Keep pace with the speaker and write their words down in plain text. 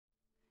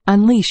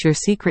Unleash your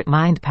secret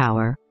mind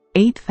power.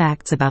 8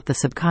 facts about the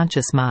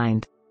subconscious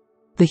mind.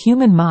 The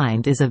human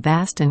mind is a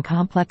vast and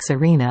complex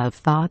arena of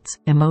thoughts,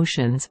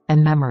 emotions,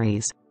 and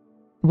memories.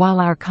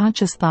 While our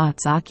conscious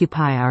thoughts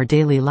occupy our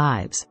daily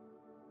lives,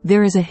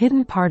 there is a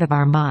hidden part of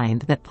our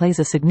mind that plays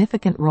a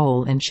significant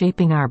role in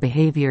shaping our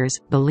behaviors,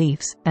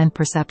 beliefs, and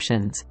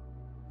perceptions.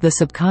 The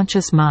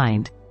subconscious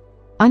mind.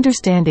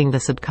 Understanding the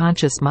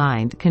subconscious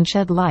mind can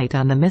shed light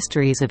on the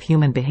mysteries of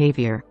human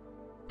behavior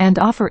and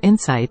offer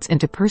insights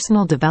into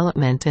personal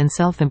development and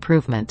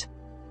self-improvement.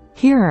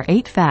 Here are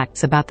 8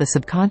 facts about the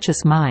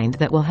subconscious mind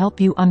that will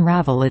help you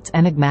unravel its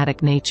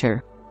enigmatic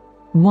nature.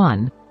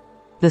 1.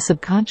 The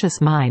subconscious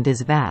mind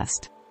is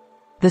vast.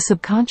 The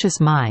subconscious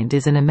mind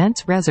is an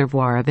immense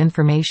reservoir of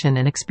information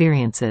and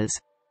experiences.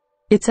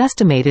 It's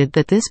estimated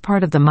that this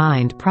part of the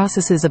mind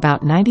processes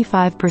about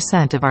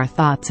 95% of our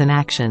thoughts and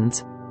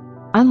actions.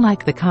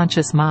 Unlike the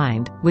conscious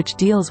mind, which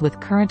deals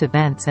with current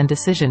events and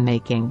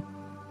decision-making,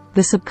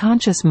 the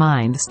subconscious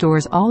mind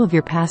stores all of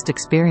your past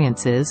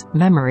experiences,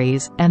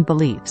 memories, and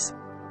beliefs.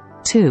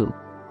 2.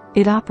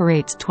 It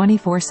operates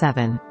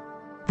 24/7.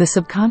 The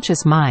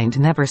subconscious mind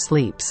never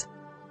sleeps.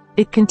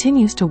 It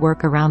continues to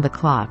work around the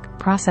clock,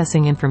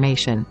 processing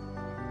information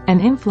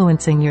and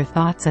influencing your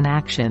thoughts and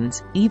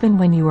actions, even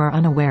when you are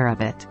unaware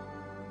of it.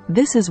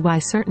 This is why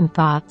certain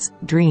thoughts,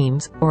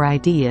 dreams, or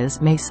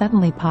ideas may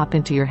suddenly pop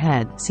into your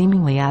head,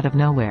 seemingly out of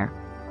nowhere.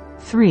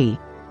 3.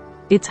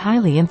 It's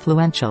highly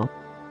influential.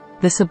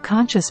 The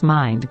subconscious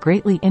mind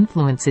greatly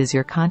influences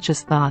your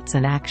conscious thoughts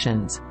and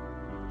actions.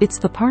 It's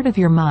the part of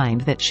your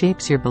mind that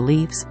shapes your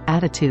beliefs,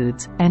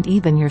 attitudes, and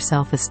even your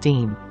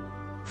self-esteem.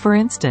 For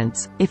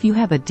instance, if you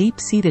have a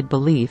deep-seated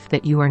belief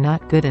that you are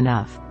not good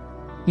enough,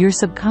 your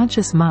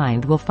subconscious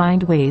mind will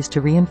find ways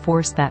to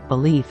reinforce that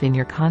belief in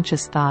your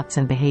conscious thoughts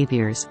and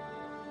behaviors.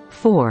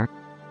 4.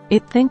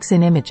 It thinks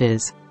in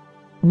images.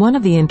 One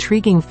of the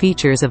intriguing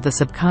features of the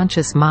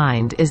subconscious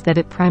mind is that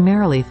it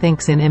primarily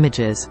thinks in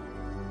images.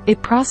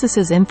 It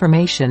processes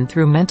information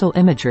through mental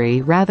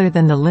imagery rather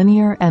than the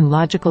linear and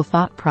logical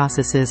thought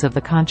processes of the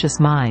conscious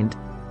mind.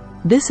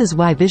 This is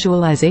why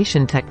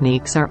visualization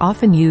techniques are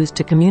often used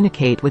to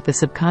communicate with the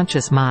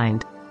subconscious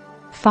mind.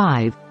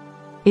 5.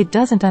 It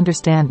doesn't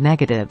understand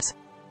negatives.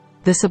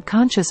 The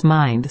subconscious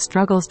mind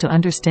struggles to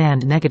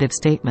understand negative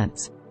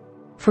statements.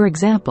 For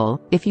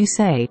example, if you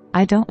say,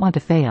 "I don't want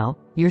to fail,"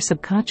 your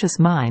subconscious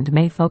mind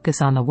may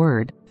focus on the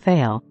word,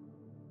 fail,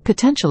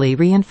 potentially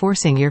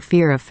reinforcing your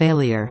fear of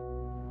failure.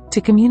 To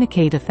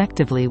communicate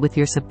effectively with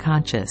your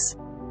subconscious,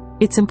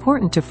 it's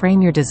important to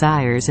frame your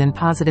desires in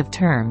positive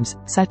terms,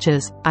 such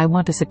as, "I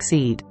want to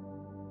succeed."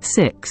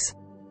 6.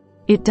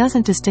 It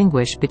doesn't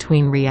distinguish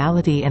between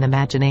reality and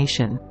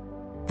imagination.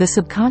 The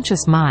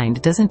subconscious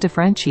mind doesn't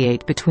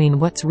differentiate between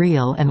what's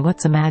real and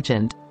what's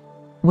imagined.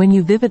 When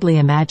you vividly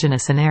imagine a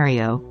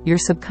scenario, your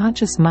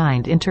subconscious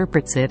mind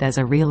interprets it as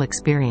a real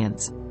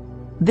experience.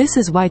 This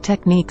is why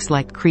techniques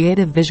like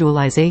creative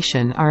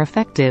visualization are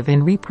effective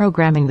in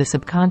reprogramming the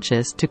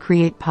subconscious to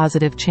create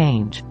positive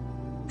change.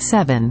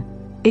 7.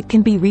 It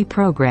can be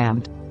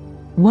reprogrammed.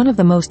 One of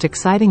the most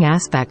exciting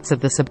aspects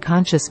of the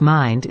subconscious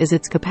mind is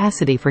its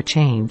capacity for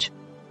change.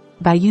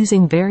 By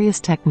using various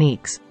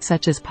techniques,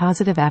 such as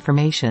positive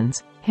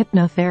affirmations,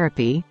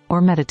 hypnotherapy,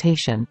 or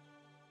meditation,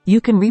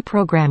 you can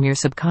reprogram your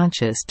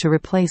subconscious to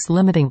replace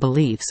limiting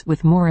beliefs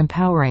with more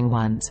empowering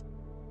ones.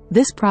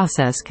 This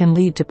process can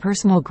lead to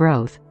personal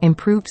growth,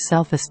 improved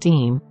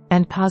self-esteem,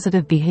 and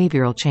positive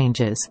behavioral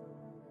changes.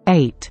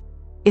 8.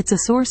 It's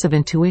a source of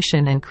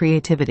intuition and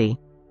creativity.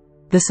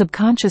 The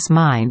subconscious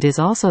mind is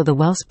also the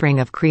wellspring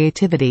of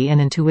creativity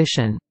and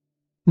intuition.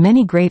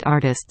 Many great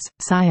artists,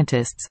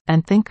 scientists,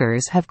 and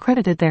thinkers have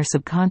credited their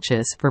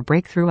subconscious for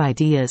breakthrough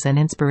ideas and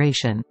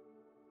inspiration.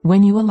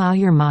 When you allow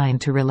your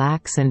mind to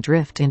relax and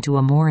drift into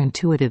a more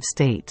intuitive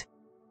state,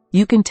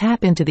 you can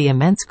tap into the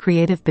immense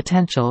creative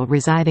potential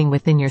residing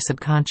within your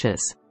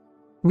subconscious.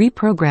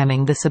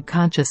 Reprogramming the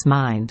subconscious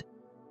mind.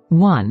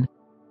 1.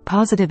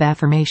 Positive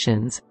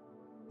affirmations.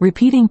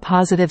 Repeating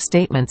positive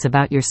statements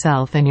about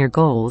yourself and your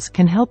goals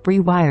can help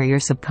rewire your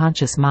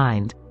subconscious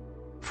mind.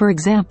 For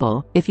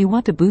example, if you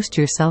want to boost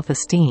your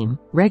self-esteem,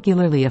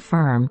 regularly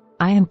affirm,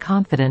 "I am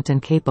confident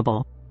and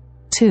capable."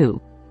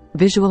 2.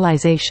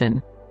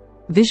 Visualization.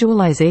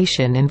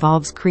 Visualization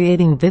involves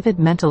creating vivid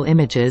mental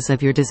images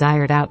of your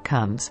desired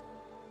outcomes.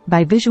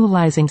 By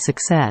visualizing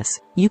success,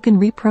 you can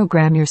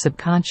reprogram your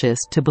subconscious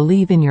to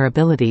believe in your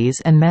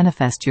abilities and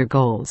manifest your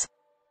goals.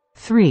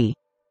 3.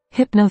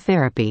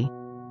 Hypnotherapy.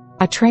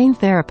 A trained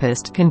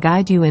therapist can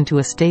guide you into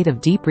a state of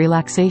deep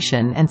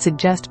relaxation and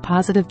suggest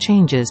positive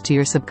changes to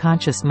your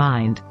subconscious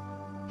mind.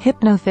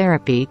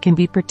 Hypnotherapy can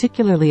be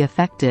particularly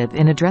effective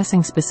in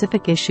addressing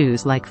specific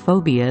issues like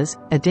phobias,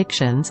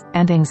 addictions,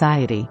 and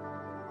anxiety.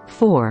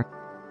 4.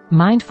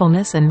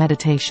 Mindfulness and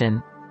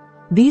meditation.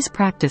 These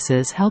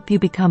practices help you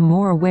become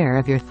more aware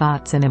of your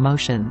thoughts and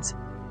emotions,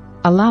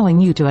 allowing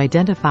you to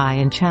identify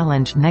and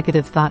challenge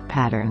negative thought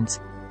patterns.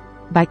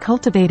 By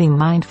cultivating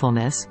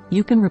mindfulness,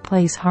 you can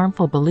replace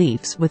harmful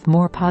beliefs with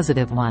more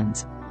positive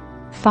ones.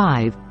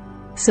 5.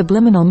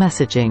 Subliminal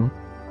messaging.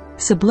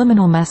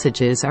 Subliminal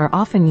messages are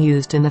often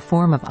used in the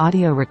form of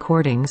audio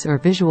recordings or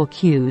visual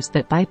cues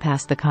that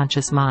bypass the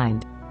conscious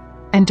mind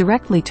and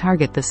directly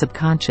target the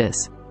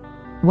subconscious.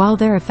 While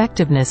their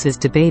effectiveness is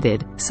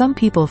debated, some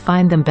people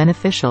find them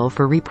beneficial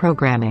for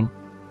reprogramming,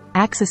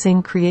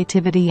 accessing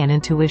creativity and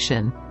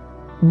intuition.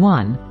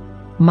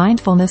 1.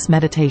 Mindfulness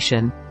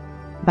meditation.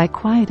 By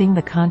quieting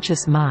the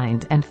conscious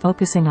mind and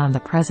focusing on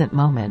the present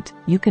moment,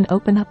 you can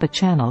open up a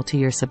channel to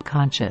your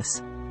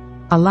subconscious,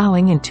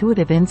 allowing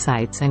intuitive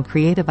insights and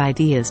creative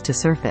ideas to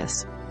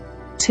surface.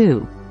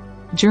 2.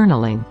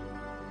 Journaling.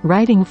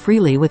 Writing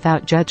freely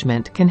without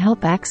judgment can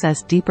help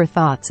access deeper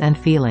thoughts and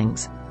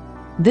feelings.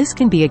 This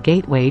can be a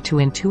gateway to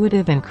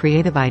intuitive and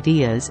creative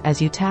ideas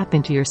as you tap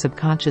into your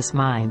subconscious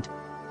mind.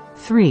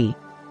 3.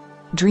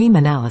 Dream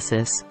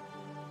analysis.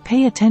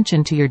 Pay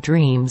attention to your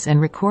dreams and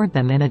record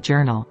them in a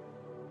journal.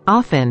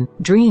 Often,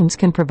 dreams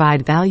can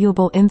provide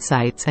valuable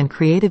insights and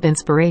creative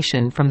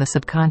inspiration from the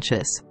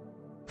subconscious.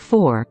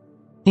 4.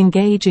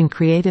 Engage in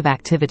creative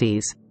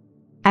activities.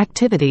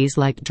 Activities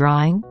like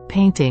drawing,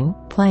 painting,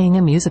 playing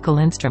a musical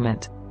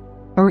instrument,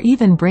 or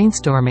even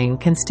brainstorming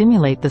can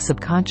stimulate the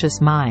subconscious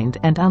mind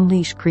and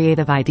unleash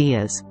creative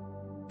ideas.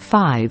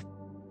 5.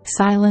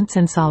 Silence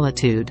and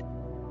solitude.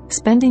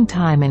 Spending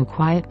time in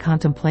quiet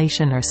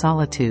contemplation or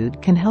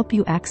solitude can help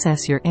you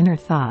access your inner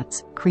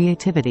thoughts,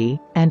 creativity,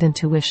 and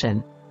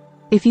intuition.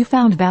 If you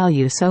found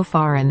value so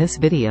far in this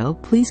video,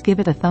 please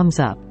give it a thumbs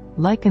up,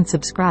 like and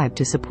subscribe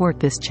to support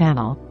this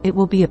channel, it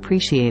will be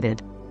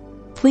appreciated.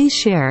 Please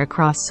share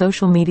across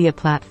social media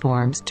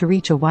platforms to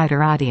reach a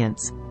wider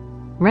audience.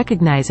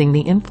 Recognizing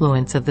the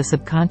influence of the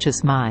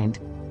subconscious mind.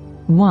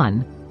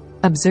 1.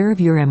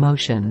 Observe your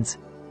emotions.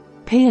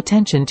 Pay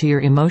attention to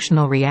your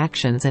emotional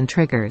reactions and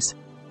triggers.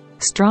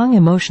 Strong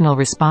emotional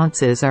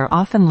responses are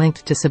often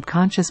linked to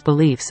subconscious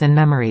beliefs and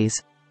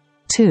memories.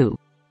 2.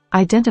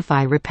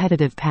 Identify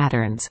repetitive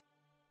patterns.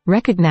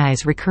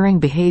 Recognize recurring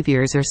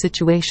behaviors or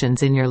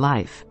situations in your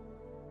life.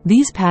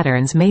 These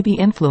patterns may be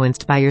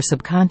influenced by your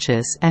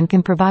subconscious and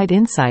can provide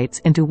insights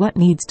into what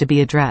needs to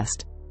be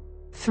addressed.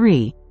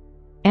 3.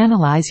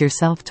 Analyze your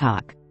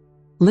self-talk.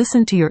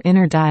 Listen to your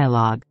inner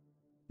dialogue.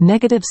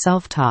 Negative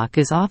self-talk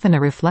is often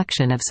a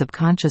reflection of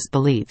subconscious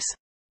beliefs.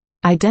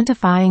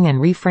 Identifying and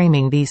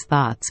reframing these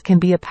thoughts can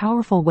be a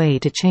powerful way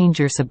to change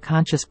your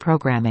subconscious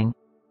programming.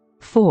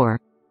 4.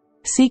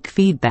 Seek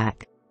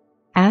feedback.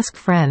 Ask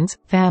friends,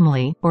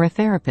 family, or a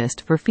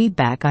therapist for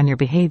feedback on your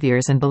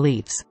behaviors and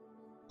beliefs.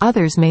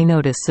 Others may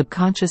notice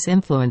subconscious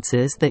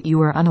influences that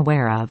you are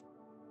unaware of.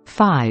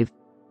 5.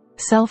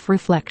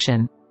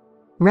 Self-reflection.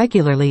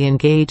 Regularly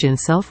engage in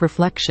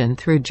self-reflection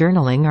through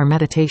journaling or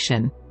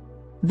meditation.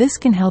 This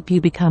can help you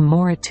become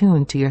more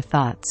attuned to your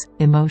thoughts,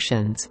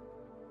 emotions,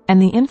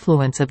 and the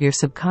influence of your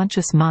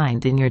subconscious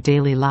mind in your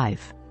daily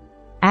life.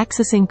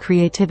 Accessing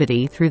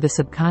creativity through the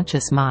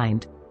subconscious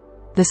mind.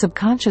 The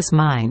subconscious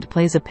mind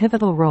plays a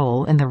pivotal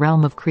role in the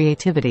realm of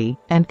creativity,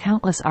 and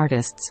countless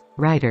artists,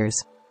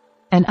 writers,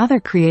 and other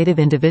creative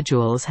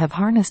individuals have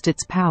harnessed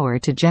its power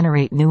to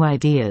generate new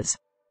ideas,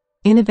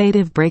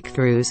 innovative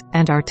breakthroughs,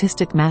 and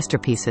artistic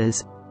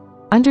masterpieces.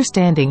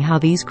 Understanding how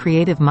these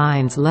creative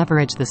minds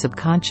leverage the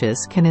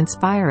subconscious can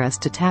inspire us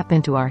to tap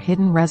into our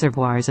hidden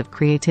reservoirs of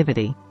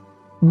creativity.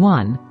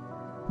 1.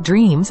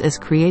 Dreams as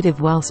creative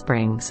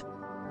wellsprings.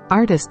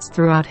 Artists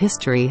throughout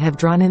history have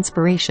drawn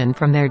inspiration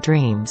from their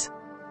dreams.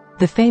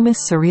 The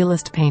famous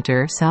surrealist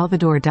painter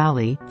Salvador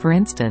Dali, for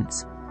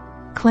instance,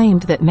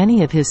 claimed that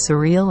many of his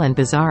surreal and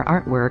bizarre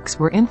artworks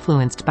were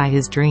influenced by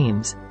his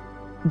dreams.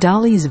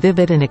 Dali's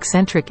vivid and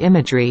eccentric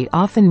imagery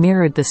often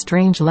mirrored the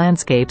strange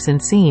landscapes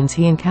and scenes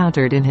he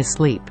encountered in his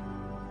sleep.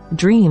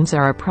 Dreams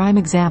are a prime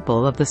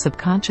example of the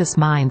subconscious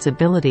mind's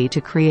ability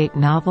to create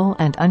novel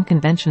and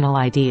unconventional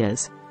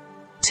ideas.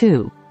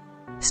 2.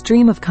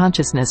 Stream of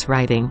consciousness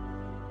writing.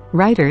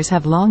 Writers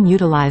have long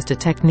utilized a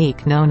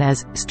technique known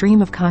as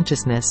stream of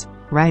consciousness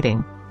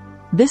writing.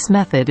 This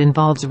method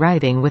involves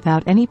writing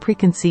without any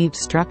preconceived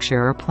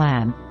structure or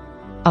plan,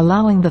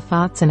 allowing the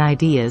thoughts and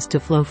ideas to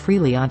flow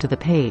freely onto the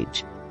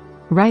page.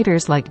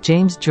 Writers like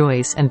James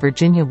Joyce and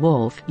Virginia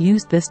Woolf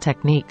used this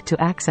technique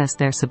to access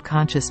their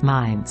subconscious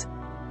minds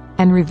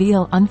and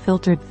reveal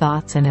unfiltered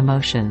thoughts and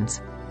emotions.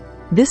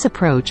 This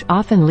approach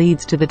often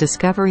leads to the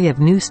discovery of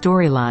new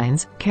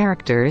storylines,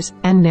 characters,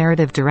 and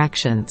narrative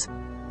directions.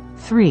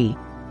 3.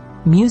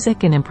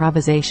 Music and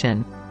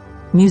improvisation.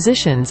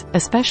 Musicians,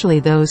 especially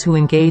those who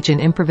engage in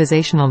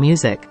improvisational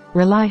music,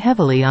 rely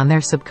heavily on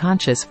their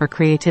subconscious for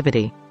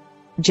creativity.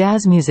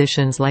 Jazz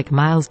musicians like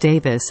Miles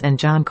Davis and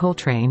John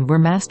Coltrane were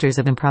masters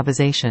of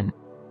improvisation,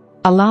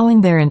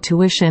 allowing their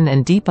intuition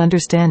and deep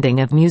understanding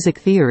of music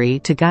theory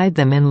to guide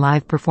them in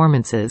live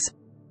performances.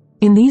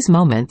 In these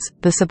moments,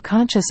 the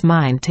subconscious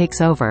mind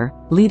takes over,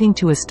 leading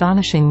to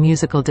astonishing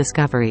musical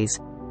discoveries.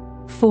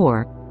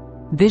 4.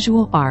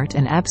 Visual art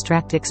and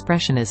abstract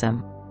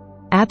expressionism.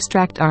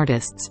 Abstract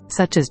artists,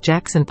 such as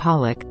Jackson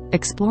Pollock,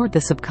 explored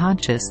the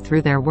subconscious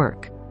through their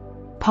work.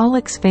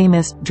 Pollock's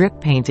famous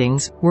drip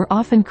paintings were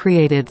often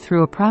created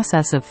through a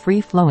process of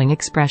free-flowing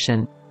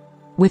expression.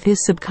 with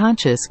his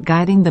subconscious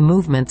guiding the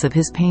movements of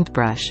his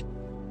paintbrush.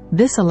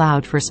 This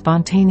allowed for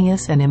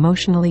spontaneous and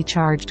emotionally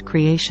charged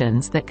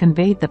creations that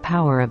conveyed the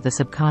power of the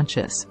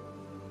subconscious.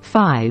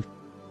 5.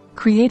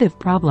 Creative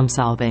problem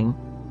solving.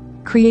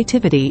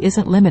 Creativity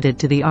isn't limited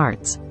to the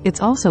arts, it's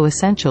also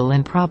essential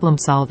in problem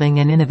solving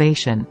and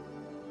innovation.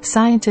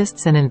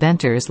 Scientists and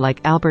inventors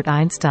like Albert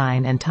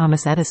Einstein and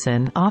Thomas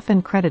Edison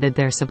often credited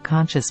their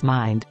subconscious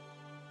mind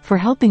for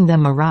helping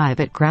them arrive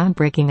at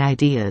groundbreaking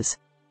ideas.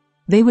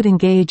 They would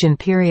engage in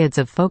periods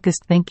of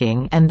focused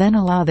thinking and then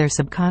allow their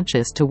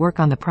subconscious to work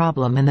on the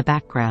problem in the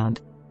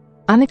background.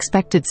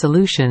 Unexpected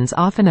solutions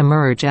often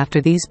emerge after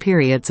these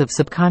periods of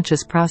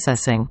subconscious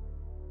processing.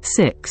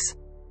 6.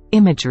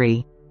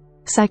 Imagery.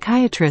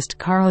 Psychiatrist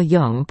Carl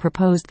Jung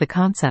proposed the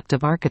concept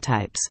of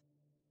archetypes,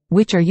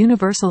 which are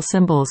universal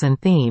symbols and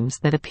themes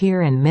that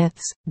appear in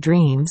myths,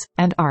 dreams,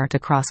 and art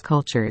across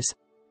cultures.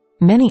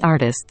 Many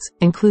artists,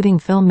 including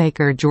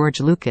filmmaker George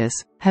Lucas,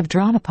 have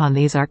drawn upon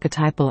these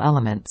archetypal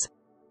elements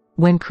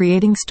when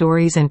creating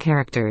stories and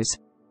characters.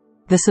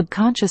 The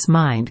subconscious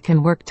mind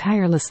can work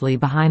tirelessly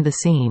behind the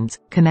scenes,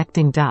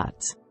 connecting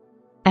dots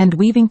and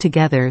weaving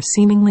together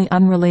seemingly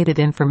unrelated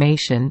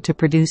information to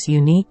produce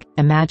unique,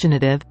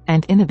 imaginative,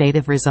 and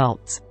innovative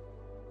results.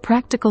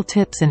 Practical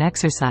tips and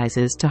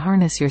exercises to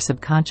harness your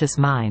subconscious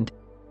mind.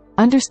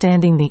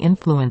 Understanding the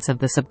influence of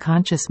the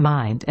subconscious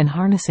mind and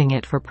harnessing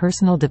it for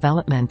personal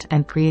development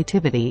and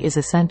creativity is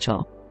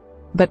essential.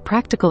 But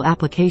practical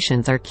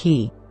applications are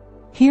key.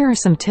 Here are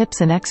some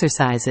tips and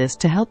exercises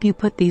to help you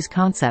put these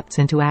concepts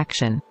into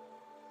action.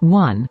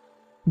 1.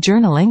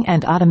 Journaling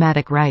and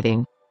automatic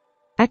writing.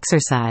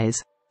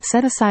 Exercise.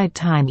 Set aside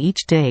time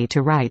each day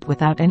to write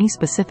without any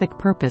specific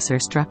purpose or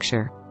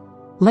structure.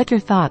 Let your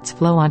thoughts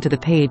flow onto the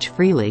page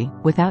freely,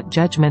 without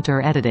judgment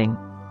or editing.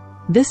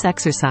 This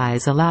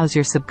exercise allows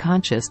your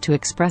subconscious to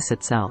express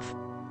itself.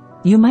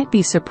 You might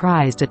be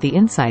surprised at the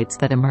insights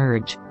that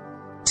emerge.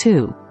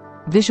 2.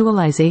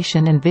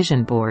 Visualization and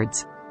vision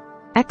boards.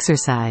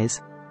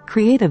 Exercise.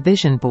 Create a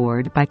vision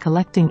board by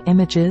collecting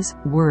images,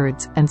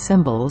 words, and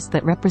symbols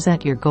that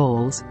represent your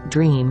goals,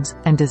 dreams,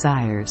 and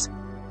desires.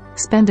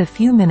 Spend a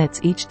few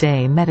minutes each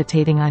day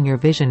meditating on your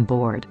vision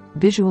board,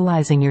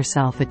 visualizing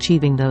yourself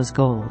achieving those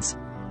goals.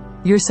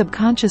 Your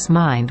subconscious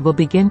mind will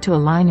begin to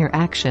align your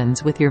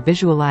actions with your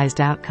visualized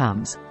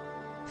outcomes.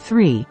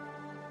 3.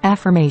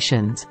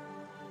 Affirmations.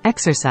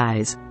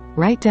 Exercise.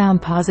 Write down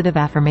positive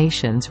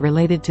affirmations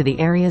related to the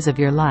areas of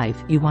your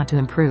life you want to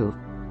improve.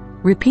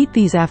 Repeat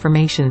these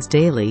affirmations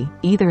daily,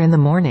 either in the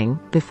morning,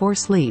 before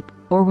sleep,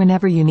 or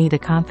whenever you need a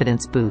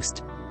confidence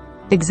boost.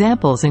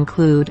 Examples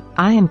include,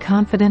 I am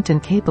confident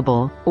and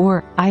capable,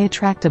 or, I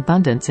attract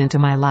abundance into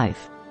my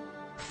life.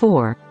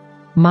 4.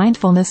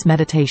 Mindfulness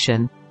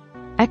meditation.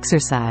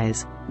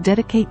 Exercise.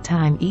 Dedicate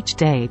time each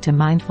day to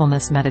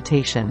mindfulness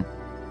meditation.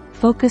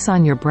 Focus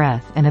on your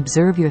breath and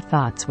observe your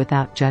thoughts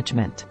without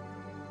judgment.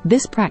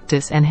 This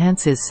practice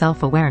enhances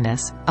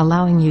self-awareness,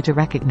 allowing you to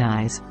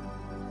recognize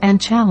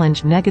and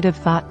challenge negative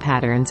thought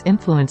patterns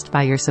influenced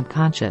by your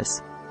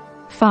subconscious.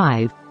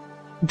 5.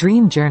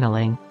 Dream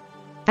journaling.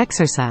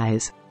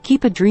 Exercise.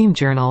 Keep a dream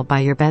journal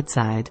by your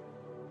bedside.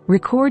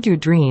 Record your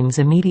dreams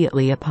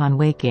immediately upon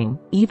waking,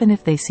 even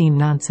if they seem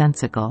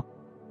nonsensical.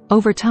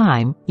 Over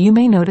time, you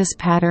may notice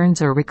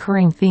patterns or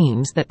recurring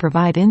themes that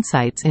provide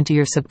insights into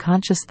your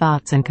subconscious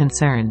thoughts and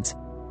concerns.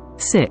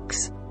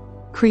 6.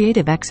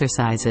 Creative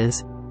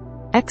exercises.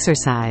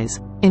 Exercise.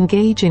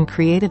 Engage in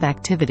creative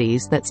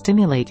activities that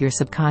stimulate your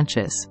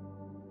subconscious,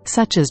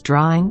 such as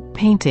drawing,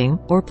 painting,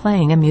 or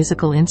playing a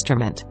musical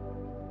instrument.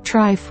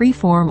 Try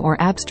freeform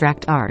or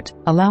abstract art,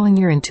 allowing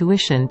your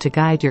intuition to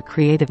guide your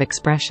creative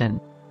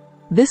expression.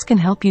 This can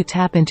help you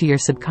tap into your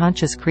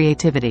subconscious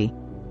creativity.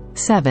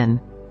 7.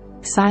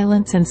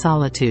 Silence and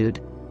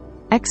solitude.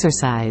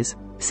 Exercise.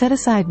 Set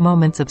aside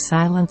moments of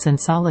silence and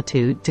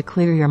solitude to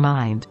clear your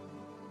mind.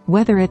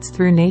 Whether it's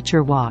through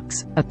nature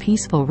walks, a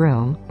peaceful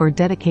room, or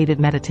dedicated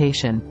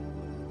meditation.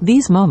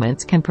 These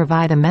moments can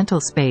provide a mental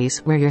space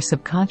where your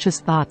subconscious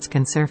thoughts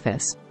can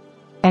surface.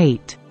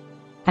 8.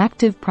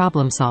 Active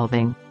problem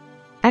solving.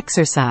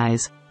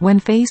 Exercise. When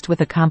faced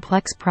with a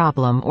complex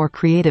problem or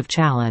creative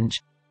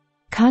challenge,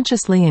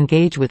 consciously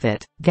engage with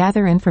it,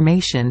 gather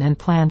information and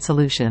plan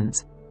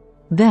solutions.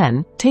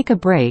 Then, take a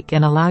break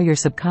and allow your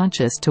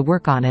subconscious to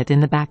work on it in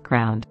the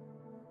background.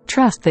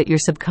 Trust that your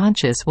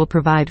subconscious will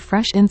provide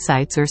fresh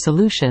insights or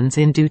solutions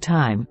in due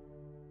time.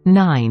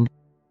 9.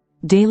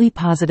 Daily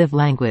positive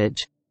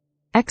language.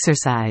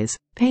 Exercise.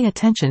 Pay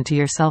attention to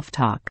your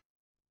self-talk.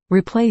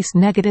 Replace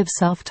negative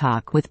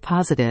self-talk with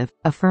positive,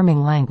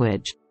 affirming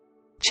language.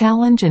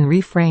 Challenge and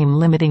reframe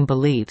limiting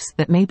beliefs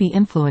that may be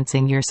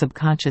influencing your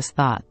subconscious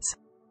thoughts.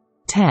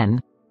 10.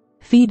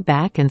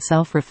 Feedback and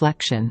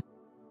self-reflection.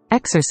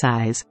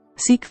 Exercise.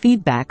 Seek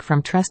feedback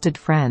from trusted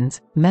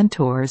friends,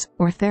 mentors,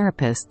 or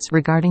therapists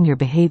regarding your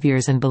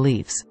behaviors and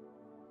beliefs.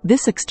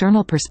 This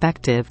external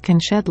perspective can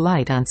shed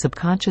light on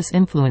subconscious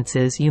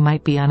influences you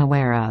might be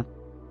unaware of.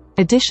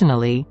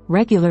 Additionally,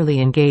 regularly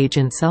engage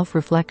in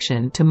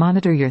self-reflection to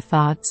monitor your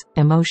thoughts,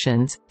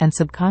 emotions, and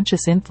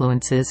subconscious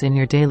influences in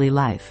your daily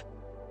life.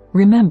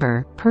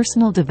 Remember,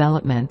 personal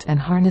development and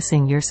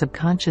harnessing your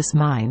subconscious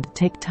mind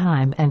take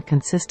time and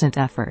consistent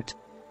effort.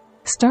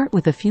 Start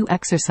with a few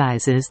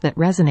exercises that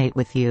resonate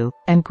with you,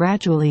 and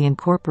gradually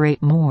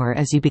incorporate more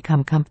as you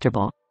become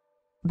comfortable.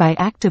 By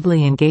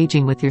actively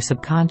engaging with your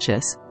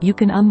subconscious, you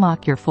can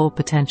unlock your full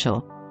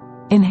potential,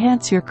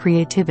 enhance your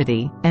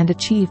creativity, and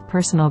achieve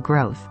personal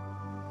growth.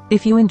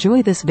 If you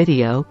enjoy this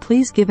video,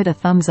 please give it a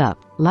thumbs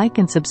up, like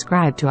and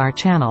subscribe to our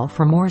channel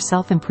for more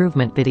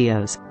self-improvement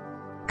videos.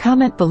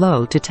 Comment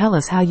below to tell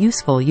us how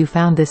useful you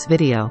found this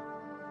video.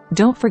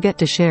 Don't forget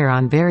to share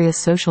on various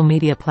social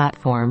media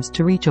platforms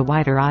to reach a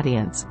wider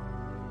audience.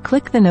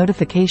 Click the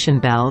notification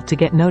bell to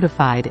get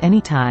notified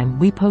anytime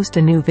we post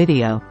a new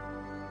video.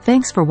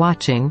 Thanks for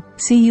watching,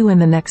 see you in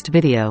the next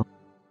video.